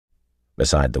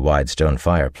Beside the wide stone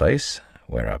fireplace,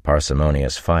 where a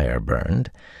parsimonious fire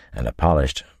burned, and a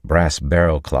polished brass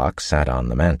barrel clock sat on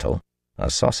the mantel, a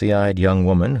saucy-eyed young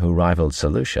woman who rivaled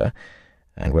Solutia,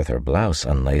 and with her blouse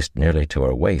unlaced nearly to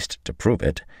her waist to prove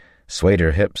it, swayed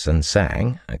her hips and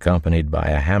sang, accompanied by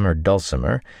a hammered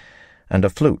dulcimer and a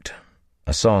flute,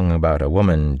 a song about a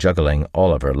woman juggling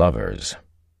all of her lovers.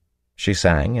 She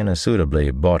sang in a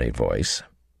suitably bawdy voice.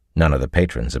 None of the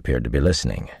patrons appeared to be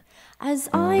listening. As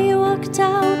I walked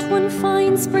out one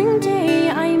fine spring day,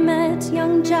 I met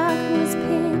young Jack who was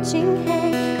pitching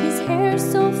hay. His hair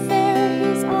so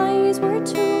fair, his eyes were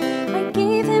too. I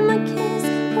gave him a kiss,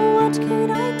 oh what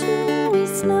could I do? We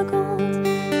snuggled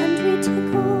and we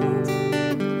tickled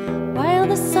while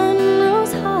the sun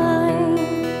rose high,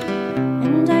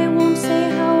 and I won't say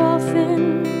how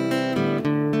often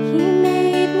he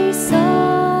made me sigh.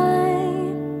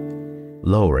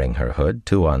 Lowering her hood,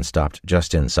 Tuan stopped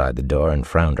just inside the door and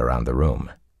frowned around the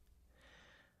room.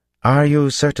 "Are you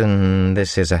certain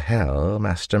this is a hell,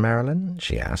 Master Marilyn?"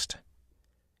 she asked.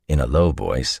 In a low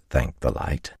voice, thank the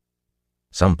light.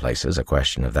 Some places a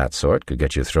question of that sort could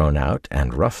get you thrown out,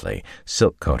 and roughly,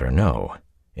 silk coat or no.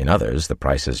 In others, the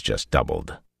prices just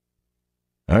doubled.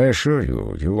 "I assure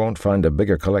you, you won't find a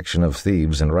bigger collection of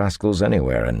thieves and rascals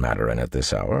anywhere in Madarin at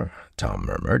this hour," Tom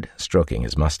murmured, stroking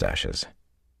his mustaches.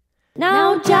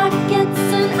 Now Jack gets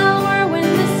an hour when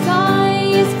the sky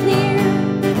is clear.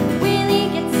 Willie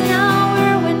gets an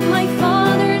hour when my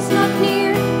father's not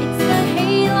near. It's the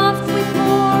hayloft with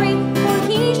glory, for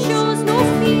he shows no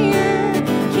fear.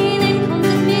 Caelan comes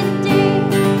at midday,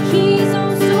 he's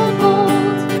oh so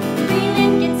bold.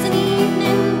 Raylan gets an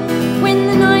evening when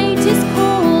the night is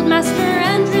cold. Master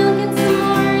Andrew gets a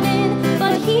morning,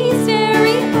 but he's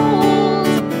very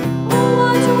old. Oh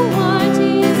what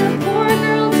is a poor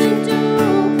girl to do?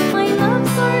 My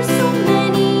loves are so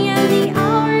many and the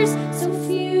hours so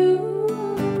few.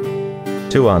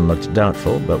 Tuan looked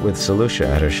doubtful, but with Solutia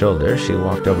at her shoulder, she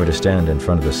walked over to stand in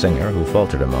front of the singer, who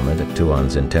faltered a moment at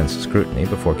Tuan's intense scrutiny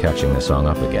before catching the song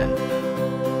up again.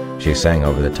 She sang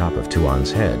over the top of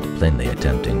Tuan's head, plainly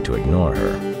attempting to ignore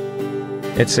her.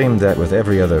 It seemed that with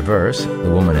every other verse,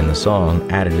 the woman in the song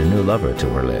added a new lover to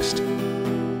her list.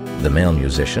 The male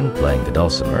musician, playing the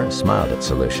dulcimer, smiled at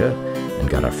Solutia and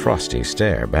got a frosty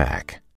stare back.